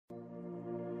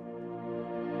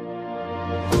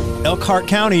Elkhart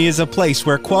County is a place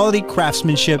where quality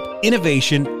craftsmanship,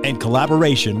 innovation, and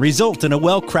collaboration result in a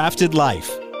well-crafted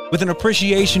life. With an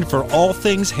appreciation for all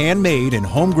things handmade and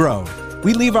homegrown,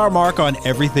 we leave our mark on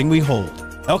everything we hold.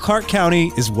 Elkhart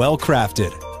County is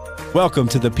well-crafted. Welcome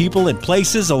to the People and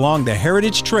Places Along the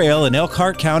Heritage Trail in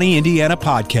Elkhart County, Indiana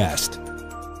podcast.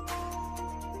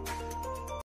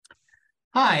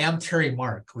 Hi, I'm Terry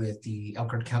Mark with the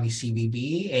Elkhart County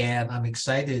CVB, and I'm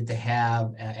excited to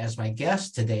have as my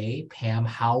guest today, Pam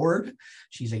Howard.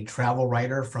 She's a travel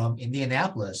writer from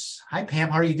Indianapolis. Hi,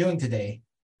 Pam. How are you doing today?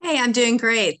 Hey, I'm doing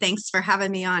great. Thanks for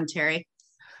having me on, Terry.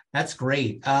 That's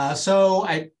great. So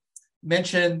I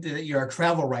mentioned that you're a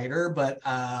travel writer, but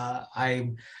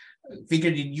I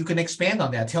figured you can expand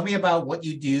on that. Tell me about what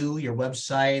you do, your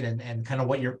website, and kind of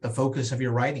what the focus of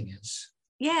your writing is.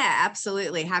 Yeah,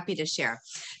 absolutely. Happy to share.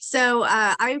 So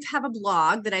I have a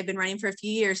blog that I've been running for a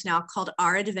few years now called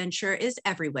Our Adventure is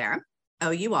Everywhere.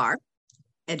 OUR,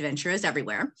 Adventure is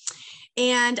Everywhere.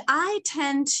 And I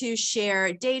tend to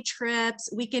share day trips,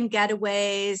 weekend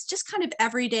getaways, just kind of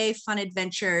everyday fun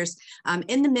adventures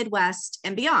in the Midwest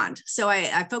and beyond. So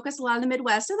I focus a lot on the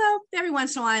Midwest, although every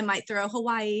once in a while I might throw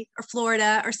Hawaii or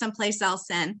Florida or someplace else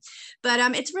in. But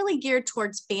it's really geared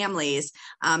towards families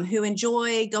who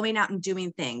enjoy going out and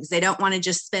doing things. They don't want to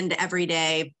just spend every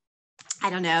day, I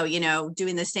don't know,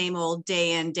 doing the same old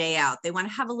day in, day out. They want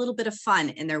to have a little bit of fun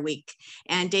in their week.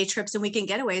 And day trips and weekend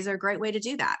getaways are a great way to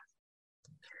do that.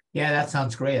 Yeah, that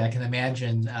sounds great. I can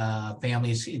imagine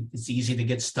families, it's easy to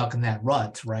get stuck in that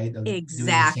rut, right? Of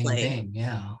exactly. doing the same thing.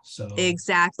 Yeah. So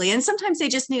exactly. And sometimes they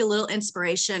just need a little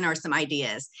inspiration or some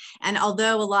ideas. And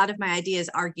although a lot of my ideas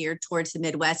are geared towards the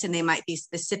Midwest and they might be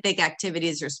specific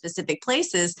activities or specific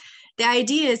places, the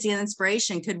ideas, the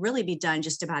inspiration could really be done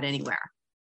just about anywhere.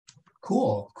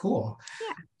 Cool.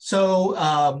 Yeah.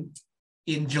 So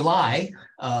in July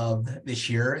of this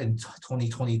year, in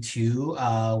 2022,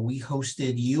 we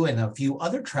hosted you and a few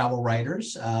other travel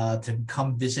writers to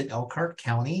come visit Elkhart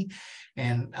County.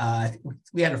 And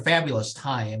we had a fabulous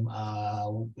time.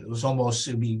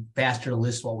 It'd be faster to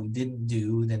list what we didn't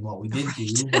do than what we did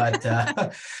do. But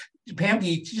Pam, can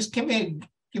you just give me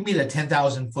the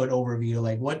 10,000 foot overview?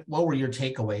 Like what were your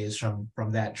takeaways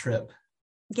from that trip?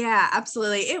 Yeah,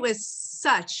 absolutely. It was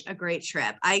such a great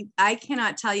trip. I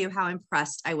cannot tell you how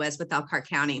impressed I was with Elkhart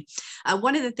County.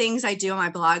 One of the things I do on my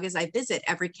blog is I visit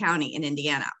every county in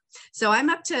Indiana. So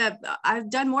I've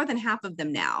done more than half of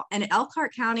them now. And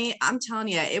Elkhart County, I'm telling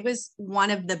you, it was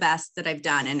one of the best that I've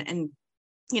done. And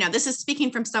this is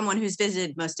speaking from someone who's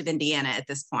visited most of Indiana at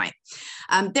this point.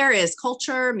 There is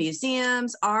culture,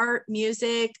 museums, art,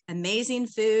 music, amazing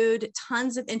food,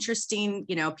 tons of interesting,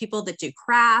 people that do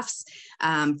crafts,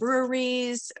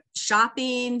 breweries,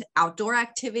 shopping, outdoor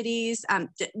activities,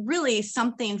 really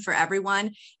something for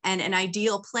everyone and an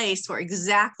ideal place for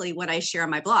exactly what I share on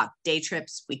my blog, day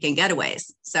trips, weekend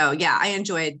getaways. So yeah, I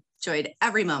enjoyed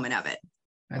every moment of it.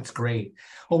 That's great.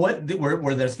 Well, what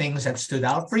were there things that stood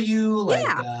out for you? Like,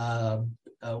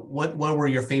 what were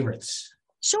your favorites?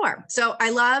 Sure. So I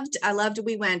loved,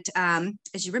 we went,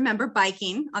 as you remember,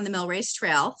 biking on the Millrace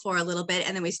Trail for a little bit.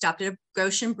 And then we stopped at a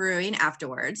Goshen Brewing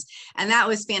afterwards. And that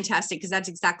was fantastic because that's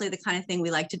exactly the kind of thing we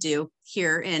like to do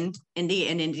here in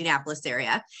Indianapolis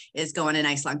area, is go on a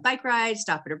nice long bike ride,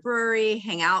 stop at a brewery,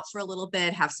 hang out for a little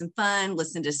bit, have some fun,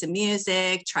 listen to some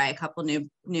music, try a couple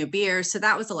new beers. So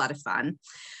that was a lot of fun.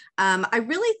 I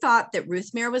really thought that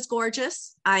Ruthmere was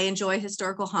gorgeous. I enjoy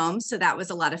historical homes, so that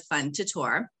was a lot of fun to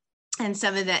tour. And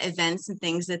some of the events and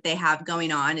things that they have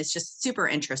going on is just super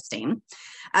interesting.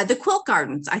 The quilt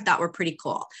gardens I thought were pretty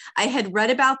cool. I had read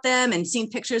about them and seen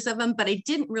pictures of them, but I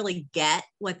didn't really get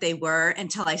what they were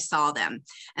until I saw them.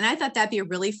 And I thought that'd be a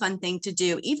really fun thing to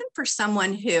do, even for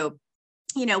someone who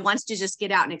wants to just get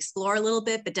out and explore a little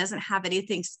bit, but doesn't have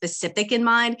anything specific in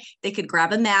mind. They could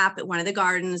grab a map at one of the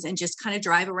gardens and just kind of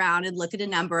drive around and look at a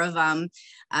number of them.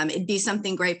 It'd be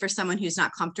something great for someone who's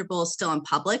not comfortable still in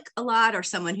public a lot, or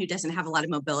someone who doesn't have a lot of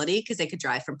mobility because they could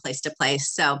drive from place to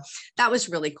place. So that was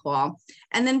really cool.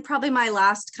 And then probably my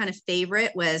last kind of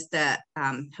favorite was the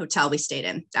hotel we stayed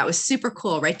in. That was super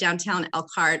cool, right downtown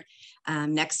Elkhart,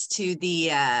 next to the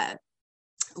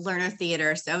Lerner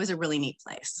Theater. So it was a really neat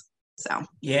place. So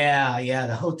yeah,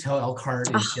 the Hotel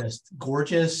Elkhart is just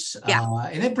gorgeous. Yeah.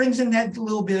 And it brings in that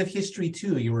little bit of history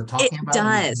too. You were talking about it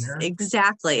does,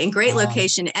 exactly. And great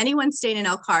location. Anyone staying in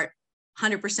Elkhart,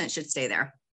 100% should stay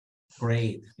there.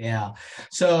 Great. Yeah.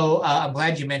 So I'm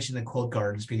glad you mentioned the quilt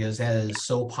gardens because that is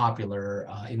so popular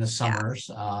in the summers.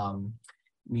 Yeah.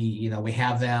 We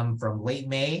have them from late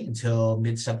May until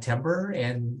mid-September.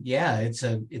 And yeah, it's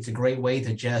a great way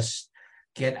to just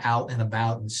get out and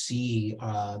about and see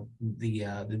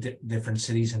the different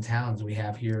cities and towns we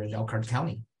have here in Elkhart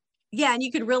County. Yeah, and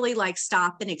you could really like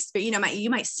stop and experience, you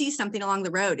might see something along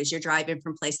the road as you're driving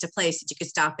from place to place that you could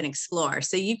stop and explore.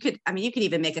 So you could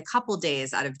even make a couple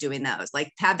days out of doing those,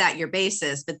 like have that your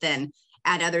basis, but then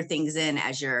add other things in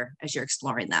as you're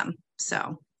exploring them.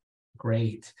 So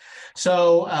great.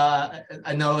 So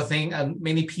another thing,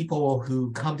 many people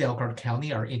who come to Elkhart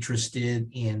County are interested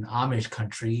in Amish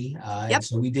country. Yep. And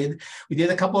so we did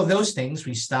a couple of those things.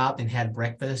 We stopped and had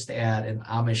breakfast at an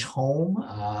Amish home.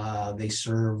 They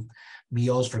serve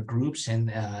meals for groups,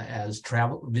 and as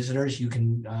travel visitors, you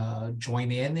can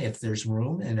join in if there's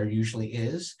room, and there usually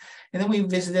is. And then we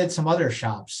visited some other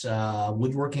shops,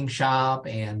 woodworking shop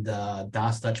and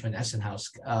Das Dutchman Essenhaus.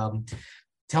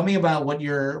 Tell me about what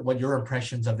your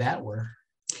impressions of that were.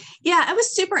 Yeah, it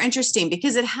was super interesting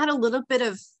because it had a little bit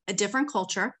of a different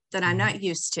culture that I'm not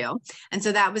used to. And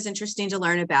so that was interesting to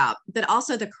learn about. But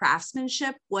also the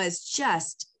craftsmanship was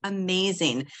just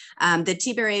amazing. The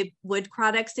T-Berry wood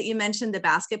products that you mentioned, the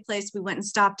basket place we went and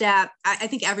stopped at, I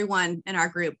think everyone in our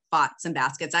group bought some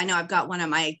baskets. I know I've got one on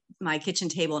my kitchen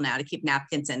table now to keep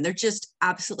napkins in. They're just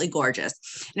absolutely gorgeous.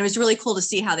 And it was really cool to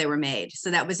see how they were made.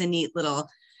 So that was a neat little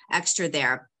extra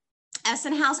there.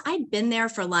 Essenhaus, I'd been there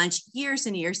for lunch years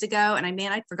and years ago, and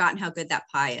I'd forgotten how good that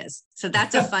pie is. So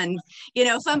that's a fun,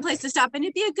 fun place to stop. And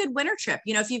it'd be a good winter trip.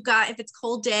 If it's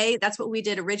cold day, that's what we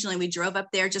did originally. We drove up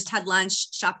there, just had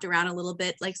lunch, shopped around a little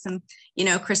bit, like some,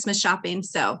 Christmas shopping.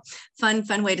 So fun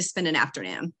way to spend an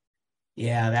afternoon.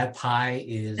 Yeah, that pie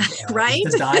is right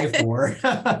to die for.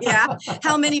 Yeah.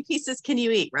 How many pieces can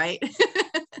you eat, right?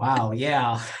 Wow.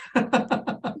 Yeah.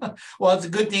 Well, it's a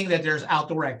good thing that there's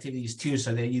outdoor activities too,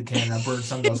 so that you can burn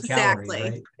some of those calories,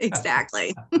 right?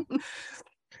 Exactly.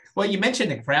 Well, you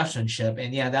mentioned the craftsmanship,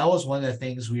 and yeah, that was one of the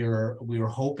things we were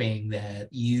hoping that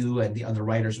you and the other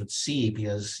writers would see,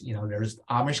 because there's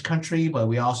Amish country, but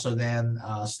we also then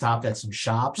stopped at some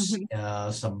shops,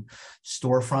 some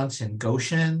storefronts in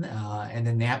Goshen, and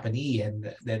then Napanee,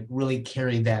 and that really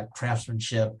carried that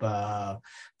craftsmanship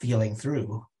feeling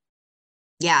through.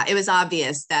 Yeah, it was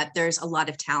obvious that there's a lot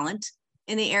of talent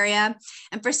in the area.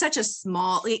 And for such a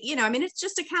small, it's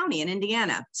just a county in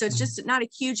Indiana. So it's just not a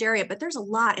huge area, but there's a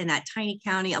lot in that tiny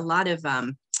county, a lot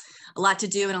to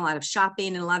do, and a lot of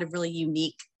shopping, and a lot of really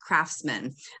unique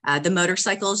craftsmen. The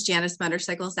motorcycles, Janus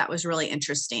motorcycles, that was really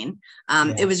interesting.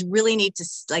 It was really neat to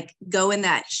go in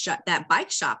that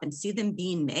bike shop and see them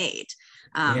being made.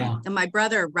 And my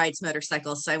brother rides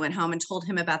motorcycles, so I went home and told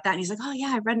him about that, and he's like, oh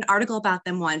yeah, I read an article about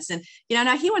them once, and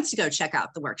now he wants to go check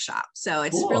out the workshop. So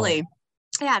it's cool.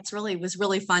 Was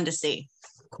really fun to see.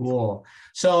 Cool.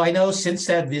 So I know since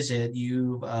that visit,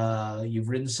 you've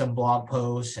written some blog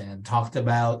posts and talked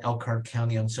about Elkhart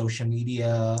County on social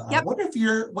media. Yep. What has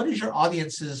your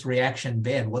audience's reaction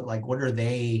been? What are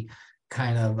they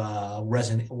kind of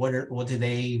resonate? What do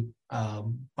they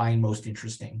find most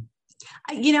interesting?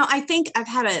 I think I've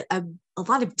had a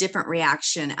lot of different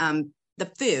reaction. The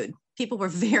food. People were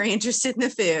very interested in the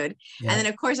food. Yeah. And then,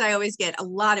 of course, I always get a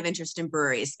lot of interest in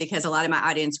breweries, because a lot of my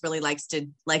audience really likes to,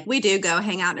 like we do, go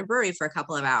hang out in a brewery for a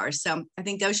couple of hours. So I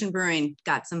think Goshen Brewing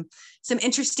got some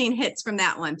interesting hits from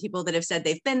that one. People that have said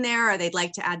they've been there or they'd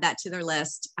like to add that to their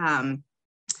list. And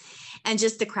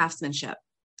just the craftsmanship.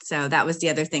 So that was the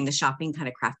other thing, the shopping kind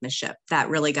of craftsmanship that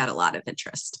really got a lot of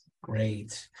interest.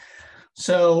 Great.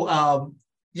 So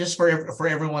just for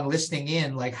everyone listening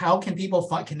in, how can people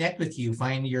connect with you,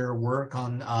 find your work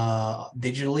on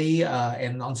digitally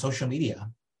and on social media?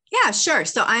 Yeah, sure.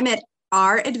 So I'm at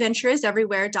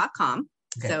ouradventureseverywhere.com.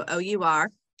 Okay. So OUR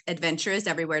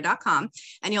adventureseverywhere.com.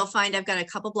 And you'll find I've got a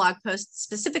couple blog posts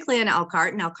specifically in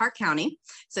Elkhart County.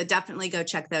 So definitely go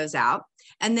check those out.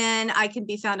 And then I can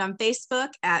be found on Facebook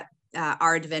at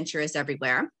Our Adventure is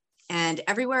Everywhere. And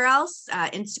everywhere else,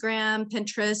 Instagram,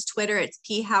 Pinterest, Twitter, it's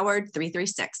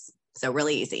phoward336. So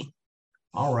really easy.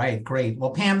 All right, great.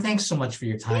 Well, Pam, thanks so much for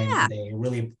your time today.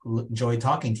 Really enjoyed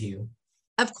talking to you.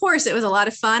 Of course, it was a lot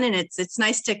of fun, and it's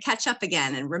nice to catch up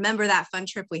again and remember that fun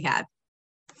trip we had.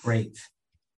 Great.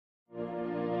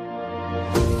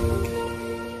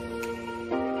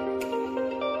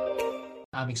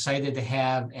 I'm excited to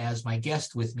have as my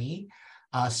guest with me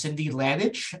Cindy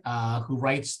Ladich, who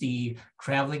writes the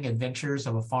Traveling Adventures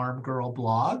of a Farm Girl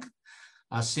blog.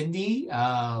 Cindy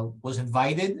was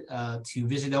invited to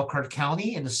visit Elkhart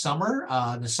County in the summer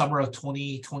of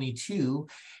 2022,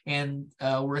 and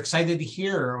we're excited to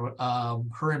hear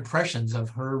her impressions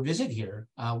of her visit here.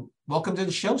 Welcome to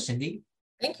the show, Cindy.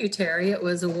 Thank you, Terry. It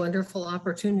was a wonderful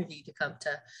opportunity to come to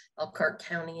Elkhart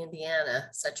County, Indiana.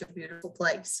 Such a beautiful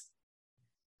place.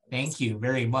 Thank you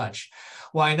very much.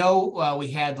 Well, I know we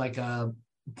had like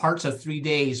parts of 3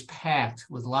 days packed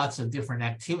with lots of different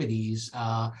activities.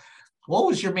 What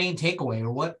was your main takeaway,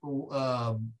 or what?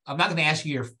 I'm not going to ask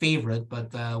you your favorite,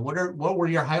 but what were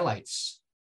your highlights?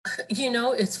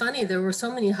 It's funny. There were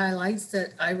so many highlights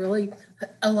that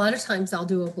a lot of times I'll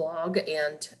do a blog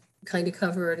and kind of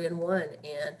cover it in one.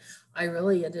 And I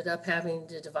really ended up having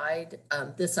to divide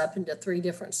this up into 3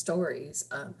 different stories.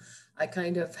 I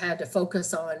kind of had to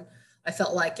focus on, I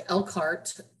felt like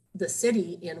Elkhart, the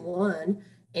city, in one,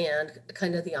 and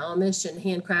kind of the Amish and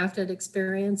handcrafted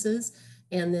experiences,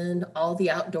 and then all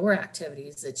the outdoor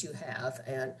activities that you have.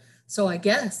 And so I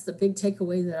guess the big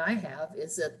takeaway that I have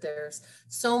is that there's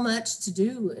so much to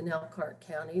do in Elkhart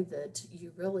County that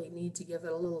you really need to give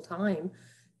it a little time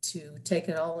to take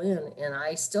it all in. And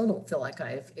I still don't feel like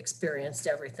I've experienced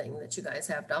everything that you guys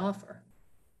have to offer.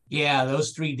 Yeah,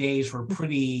 those 3 days were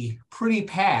pretty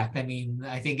packed. I mean,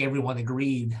 I think everyone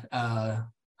agreed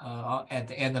at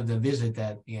the end of the visit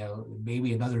that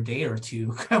maybe another day or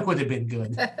two would have been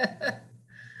good.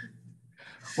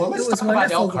 Well, let's talk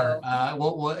about Elkhart.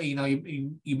 Well,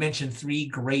 you mentioned 3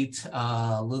 great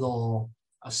little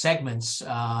segments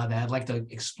that I'd like to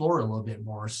explore a little bit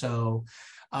more. So,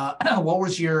 what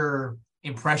was your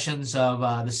impressions of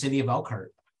the city of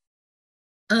Elkhart?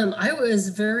 I was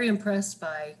very impressed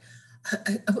by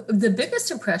the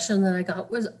biggest impression that I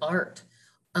got was art.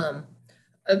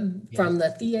 From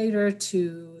the theater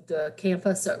to the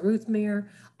campus at Ruthmere,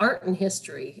 art and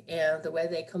history, and the way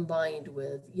they combined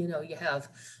with, you have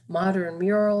modern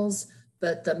murals,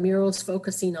 but the murals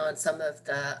focusing on some of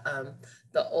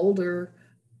the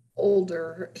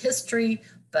older history,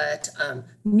 but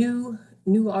new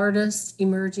artists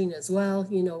emerging as well.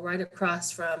 Right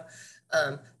across from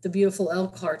the beautiful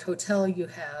Elkhart Hotel, you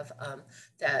have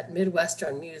that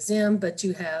Midwestern Museum, but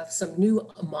you have some new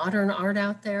modern art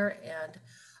out there. And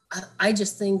I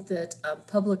just think that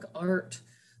public art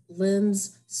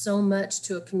lends so much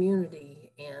to a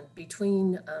community, and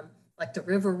between like the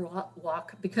River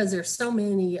Walk, because there's so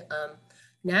many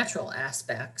natural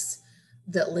aspects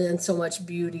that lend so much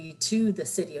beauty to the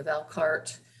city of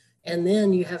Elkhart. And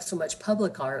then you have so much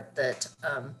public art that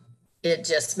it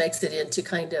just makes it into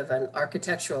kind of an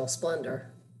architectural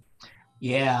splendor.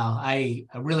 Yeah, I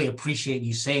really appreciate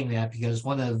you saying that, because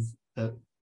one of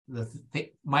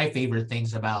my favorite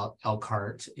things about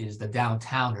Elkhart is the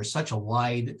downtown. There's such a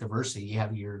wide diversity. You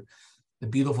have the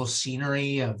beautiful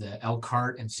scenery of the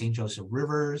Elkhart and St. Joseph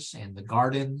Rivers and the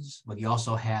gardens, but you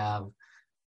also have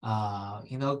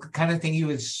the kind of thing you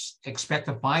would expect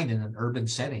to find in an urban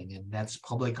setting, and that's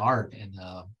public art and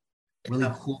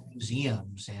really cool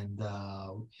museums and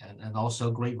also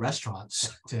great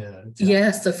restaurants.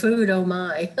 Yes, the food, oh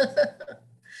my.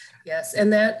 Yes,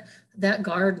 and that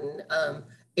garden,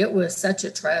 it was such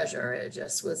a treasure. It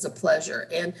just was a pleasure.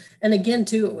 And again,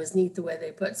 too, it was neat the way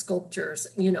they put sculptures,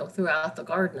 throughout the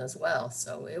garden as well.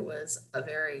 So it was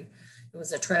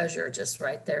a treasure just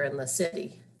right there in the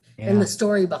city. Yeah. And the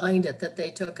story behind it, that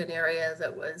they took an area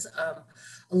that was a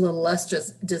little less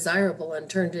desirable and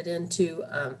turned it into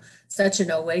such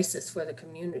an oasis for the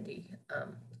community.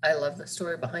 I love the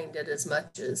story behind it as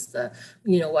much as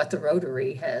what the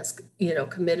Rotary has,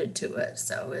 committed to it.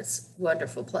 So it's a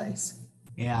wonderful place.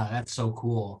 Yeah, that's so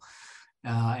cool.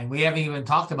 And we haven't even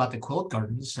talked about the quilt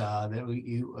gardens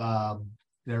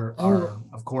there are,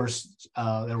 of course,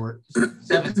 there were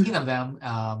 17 of them.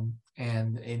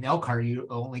 And in Elkhart, you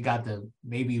only got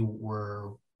maybe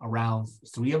were around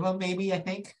 3 of them, maybe, I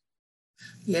think.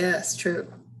 Yes,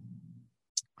 true.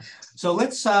 So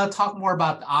let's talk more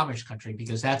about the Amish country,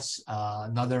 because that's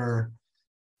another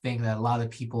thing that a lot of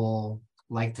people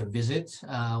like to visit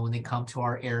when they come to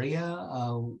our area.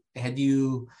 Had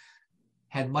you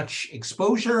had much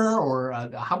exposure, or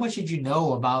how much did you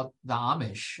know about the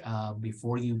Amish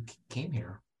before you came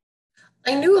here?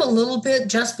 I knew a little bit,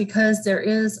 just because there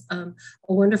is a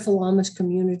wonderful Amish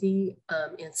community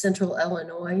in central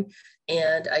Illinois,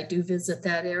 and I do visit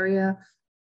that area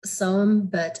some,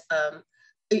 but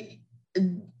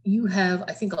you have,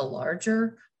 I think, a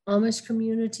larger Amish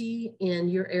community in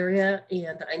your area,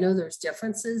 and I know there's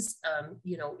differences.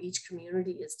 Each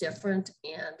community is different,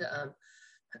 and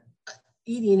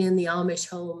eating in the Amish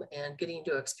home and getting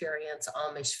to experience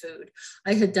Amish food.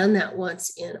 I had done that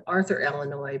once in Arthur,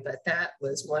 Illinois, but that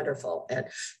was wonderful. And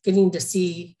getting to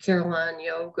see Caroline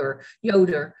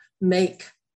Yoder make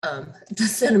the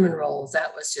cinnamon rolls,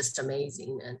 that was just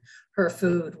amazing. And her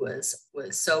food was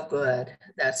so good.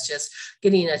 That's just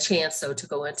getting a chance, though, to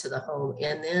go into the home,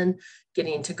 and then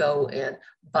getting to go and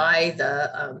buy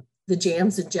the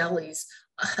jams and jellies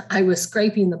I was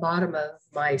scraping the bottom of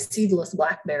my seedless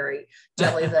blackberry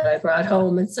jelly that I brought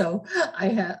home. And so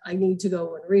I need to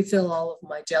go and refill all of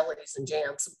my jellies and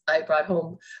jams. I brought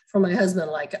home for my husband,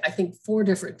 like I think 4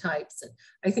 different types. And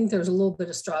I think there's a little bit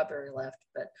of strawberry left,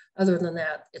 but other than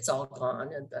that, it's all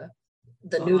gone. And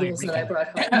the noodles that I brought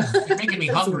home. You're making me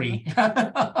hungry.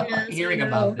 Yes, hearing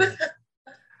about this.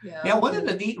 Yeah, one of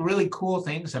the neat, really cool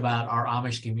things about our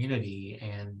Amish community,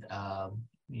 and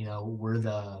we're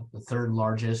the 3rd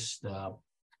largest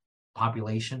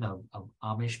population of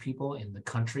Amish people in the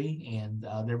country, and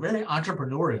they're very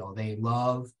entrepreneurial. They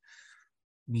love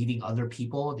meeting other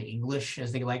people, the English,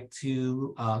 as they like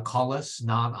to call us,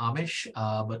 non-Amish,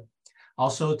 but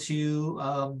also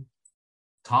to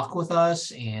talk with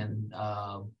us and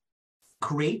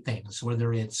create things,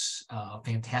 whether it's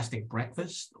fantastic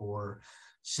breakfast or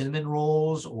cinnamon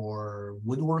rolls or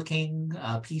woodworking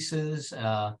pieces.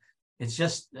 It's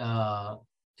just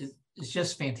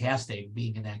fantastic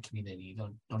being in that community.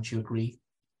 Don't you agree?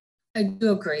 I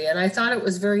do agree, and I thought it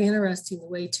was very interesting the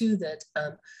way too that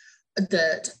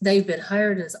that they've been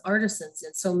hired as artisans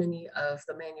in so many of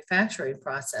the manufacturing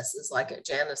processes, like at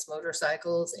Janus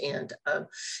Motorcycles and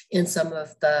in some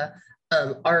of the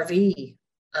RV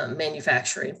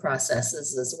manufacturing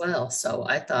processes as well. So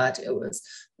I thought it was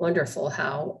wonderful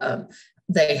how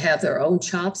they have their own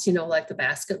shops, like the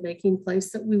basket making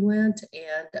place that we went.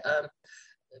 And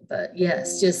but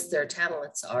yes, just their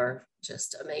talents are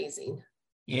just amazing.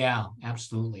 Yeah,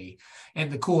 absolutely. And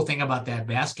the cool thing about that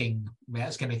basket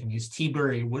making is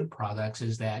T-Berry Wood Products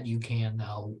is that you can,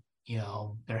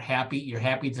 you're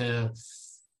happy to,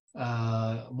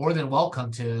 more than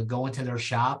welcome to go into their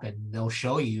shop, and they'll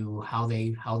show you how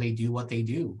they do what they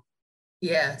do.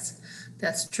 Yes,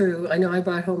 that's true. I know I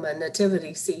brought home a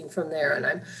nativity scene from there,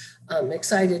 and I'm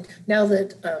excited now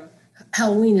that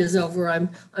Halloween is over. I'm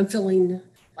feeling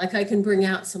like I can bring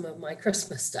out some of my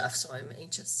Christmas stuff, so I'm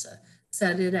anxious to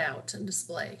set it out and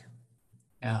display.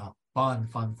 Yeah, fun.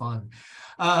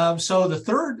 So the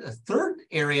third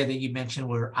area that you mentioned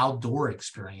were outdoor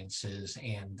experiences,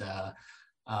 and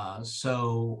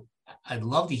so I'd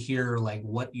love to hear like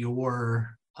what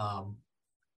your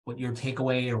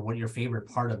takeaway or what your favorite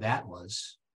part of that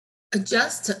was.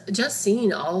 Just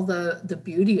seeing all the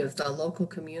beauty of the local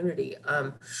community.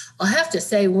 I'll have to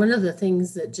say one of the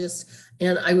things that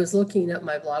and I was looking at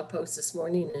my blog post this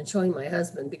morning and showing my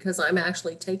husband, because I'm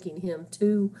actually taking him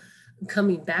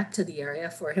coming back to the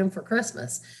area for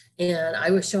Christmas. And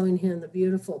I was showing him the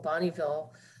beautiful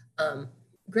Bonneville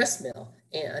grist mill.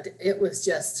 And it was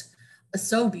just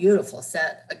so beautiful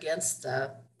set against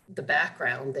the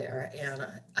background there, and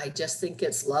I just think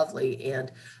it's lovely.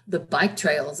 And the bike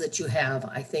trails that you have,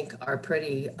 I think, are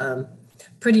pretty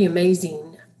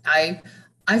amazing. I've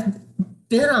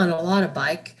been on a lot of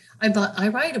bike. I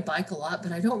ride a bike a lot,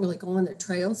 but I don't really go on the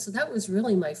trails. So that was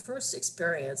really my first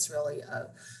experience, really,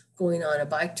 of going on a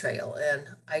bike trail, and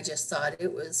I just thought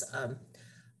it was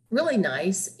really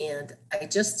nice. And I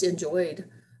just enjoyed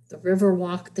the river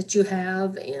walk that you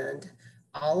have and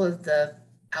all of the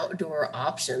outdoor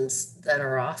options that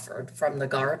are offered, from the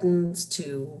gardens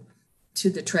to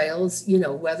the trails,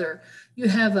 whether you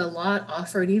have a lot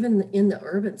offered even in the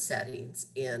urban settings.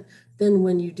 And then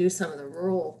when you do some of the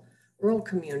rural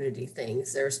community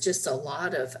things, there's just a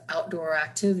lot of outdoor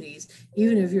activities.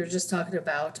 Even if you're just talking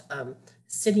about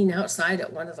sitting outside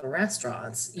at one of the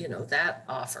restaurants, that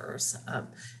offers.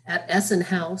 At Essen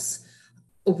House,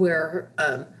 where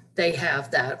they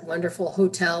have that wonderful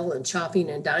hotel and shopping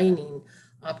and dining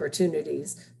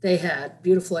opportunities, they had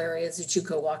beautiful areas that you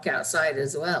could walk outside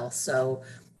as well. So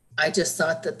I just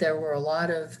thought that there were a lot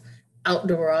of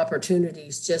outdoor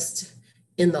opportunities just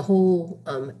in the whole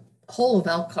of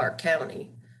Elkhart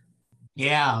County.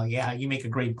 Yeah, you make a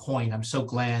great point. I'm so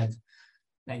glad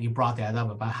that you brought that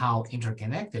up about how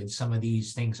interconnected some of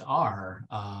these things are.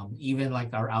 Even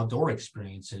like our outdoor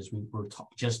experiences, we were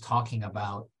just talking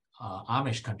about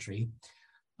Amish country.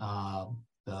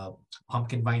 The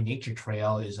Pumpkin Vine Nature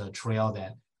Trail is a trail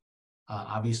that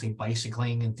obviously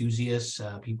bicycling enthusiasts,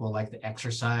 people like to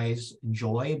exercise,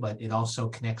 enjoy, but it also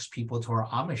connects people to our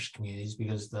Amish communities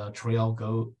because the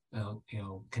trail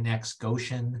connects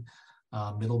Goshen,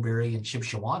 Middlebury, and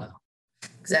Shipshewana.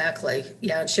 Exactly.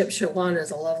 Yeah, and Shipshewana is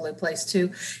a lovely place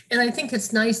too. And I think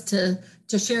it's nice to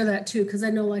share that too, because I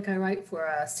know, like, I write for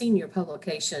a senior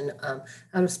publication out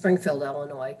of Springfield,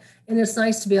 Illinois, and it's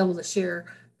nice to be able to share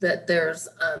that there's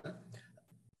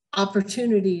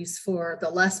opportunities for the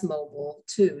less mobile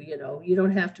too. You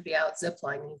don't have to be out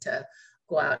ziplining to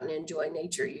go out and enjoy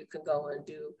nature. You can go and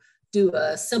do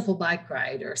a simple bike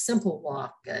ride or a simple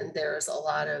walk. And there's a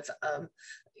lot of,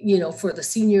 for the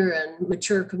senior and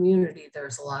mature community,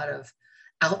 there's a lot of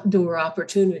outdoor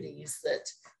opportunities that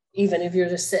even if you're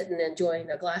just sitting enjoying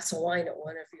a glass of wine at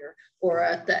one of your, or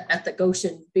at the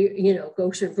Goshen,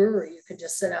 Goshen Brewery, you can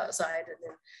just sit outside and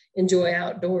then enjoy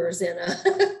outdoors in a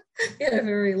in a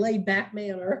very laid back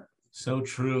manner. So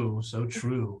true, so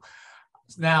true.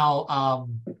 Now,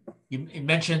 you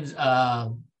mentioned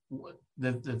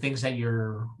the things that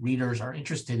your readers are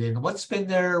interested in. What's been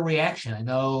their reaction? I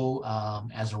know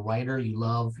as a writer, you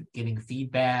love getting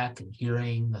feedback and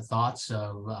hearing the thoughts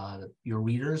of your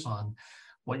readers on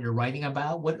what you're writing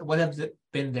about. What have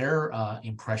been their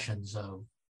impressions of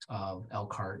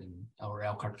Elkhart or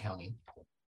Elkhart County?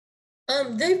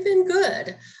 They've been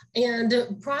good.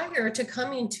 And prior to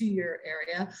coming to your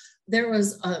area, there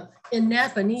was in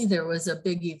Napanee, there was a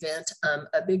big event,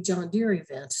 a big John Deere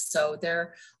event. So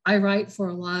I write for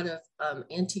a lot of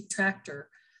antique tractor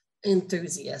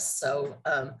enthusiasts. So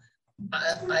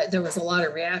there was a lot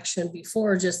of reaction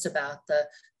before just about the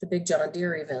big John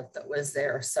Deere event that was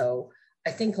there. So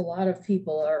I think a lot of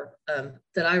people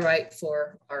that I write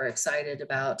for are excited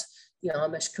about the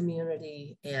Amish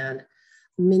community, and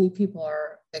many people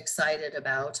are excited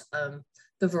about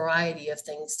the variety of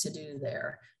things to do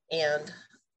there. And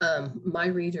my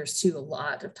readers too, a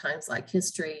lot of times like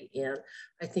history, and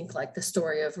I think like the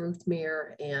story of Ruth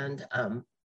Meer, and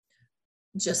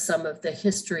just some of the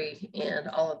history and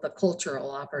all of the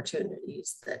cultural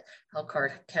opportunities that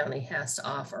Elkhart County has to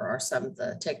offer are some of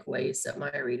the takeaways that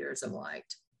my readers have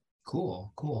liked.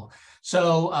 Cool, cool.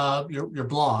 So your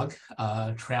blog,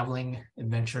 Traveling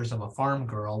Adventures of a Farm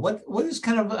Girl, what is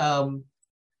kind of,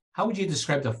 how would you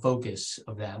describe the focus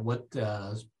of that? What,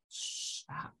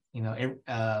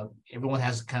 everyone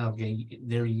has kind of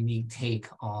their unique take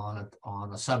on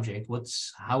a subject.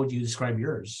 How would you describe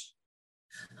yours?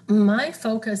 My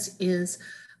focus is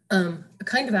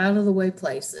kind of out of the way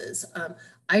places.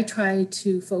 I try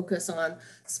to focus on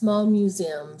small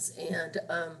museums and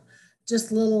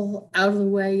just little out of the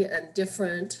way and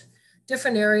different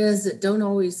areas that don't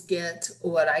always get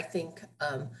what I think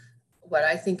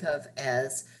of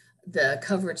as the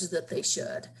coverage that they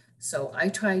should. So I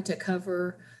try to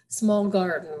cover small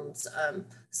gardens,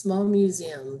 small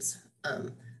museums,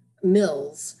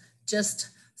 mills, just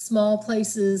small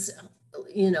places.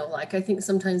 Like I think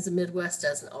sometimes the Midwest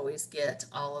doesn't always get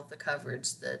all of the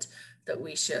coverage that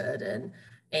we should.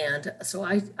 And so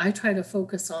I try to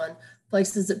focus on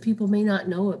places that people may not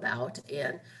know about.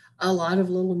 And a lot of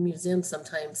little museums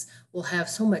sometimes will have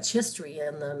so much history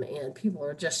in them, and people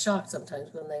are just shocked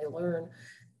sometimes when they learn,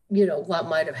 what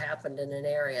might have happened in an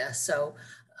area. So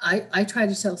I try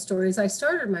to tell stories. I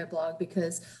started my blog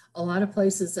because a lot of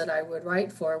places that I would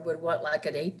write for would want like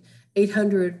an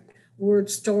 800 word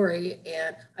story,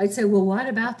 and I'd say, well, what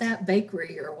about that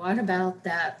bakery, or what about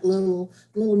that little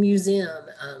museum?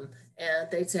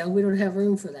 And they'd say, oh, we don't have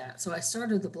room for that. So I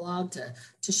started the blog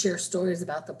to share stories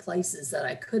about the places that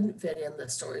I couldn't fit in the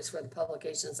stories for the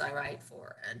publications I write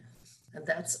for, and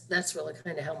that's really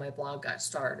kind of how my blog got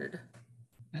started.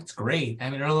 That's great. I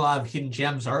mean, there are a lot of hidden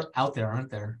gems out there,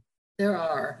 aren't there? There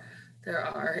are,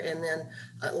 and then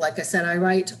like I said, I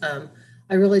write.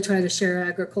 I really try to share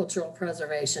agricultural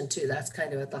preservation too. That's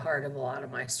kind of at the heart of a lot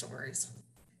of my stories.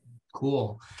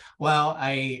 Cool. Well,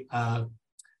 I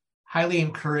highly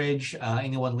encourage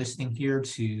anyone listening here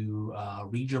to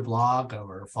read your blog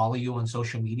or follow you on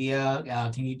social media.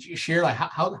 Can you share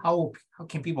how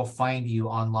can people find you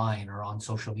online or on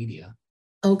social media?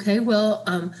 Okay, well,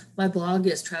 my blog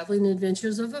is Traveling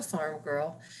Adventures of a Farm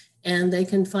Girl. And they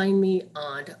can find me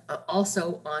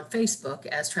also on Facebook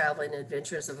as Traveling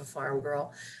Adventures of a Farm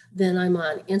Girl. Then I'm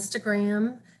on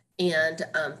Instagram and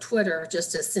Twitter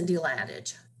just as Cindy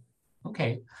Ladage.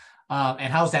 Okay.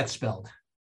 And how's that spelled?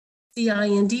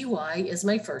 Cindy is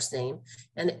my first name,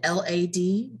 and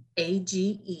Ladage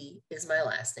is my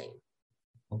last name.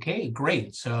 Okay,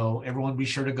 great. So everyone be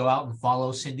sure to go out and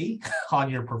follow Cindy on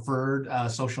your preferred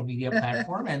social media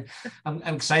platform. And I'm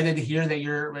excited to hear that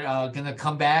you're going to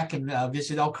come back and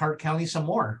visit Elkhart County some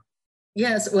more.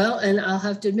 Yes, well, and I'll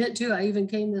have to admit too, I even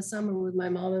came this summer with my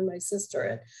mom and my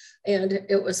sister, and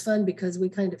it was fun because we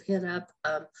kind of hit up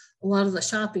a lot of the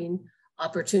shopping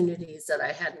opportunities that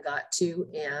I hadn't got to,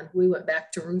 and we went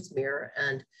back to Ruth Meer,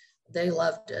 and they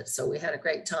loved it. So we had a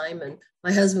great time, and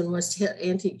my husband wants to hit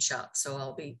antique shops. So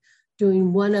I'll be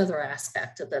doing one other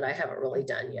aspect that I haven't really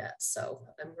done yet. So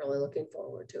I'm really looking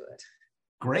forward to it.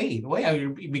 Great. Well,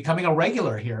 you're becoming a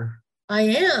regular here. I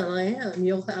am.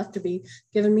 You'll have to be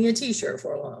giving me a t-shirt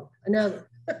for long. Another.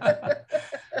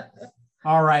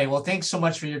 All right. Well, thanks so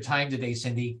much for your time today,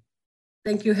 Cindy.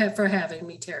 Thank you for having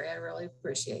me, Terry. I really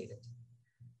appreciate it.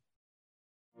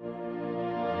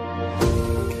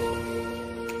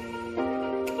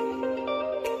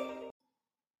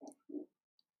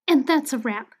 And that's a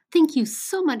wrap. Thank you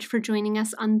so much for joining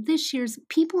us on this year's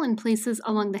People and Places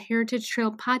Along the Heritage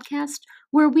Trail podcast,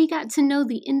 where we got to know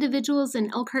the individuals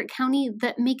in Elkhart County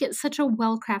that make it such a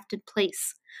well-crafted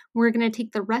place. We're going to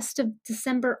take the rest of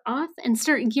December off and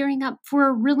start gearing up for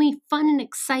a really fun and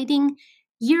exciting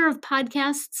year of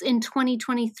podcasts in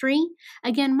 2023.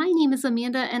 Again, my name is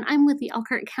Amanda and I'm with the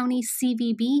Elkhart County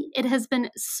CVB. It has been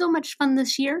so much fun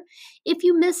this year. If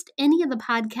you missed any of the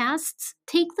podcasts,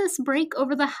 take this break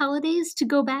over the holidays to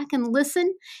go back and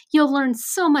listen. You'll learn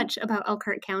so much about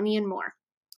Elkhart County and more.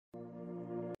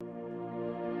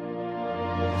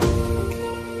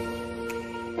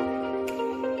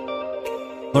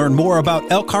 Learn more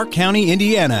about Elkhart County,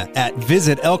 Indiana at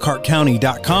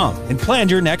visitelkhartcounty.com and plan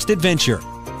your next adventure.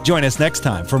 Join us next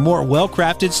time for more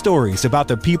well-crafted stories about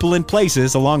the people and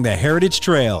places along the Heritage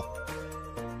Trail.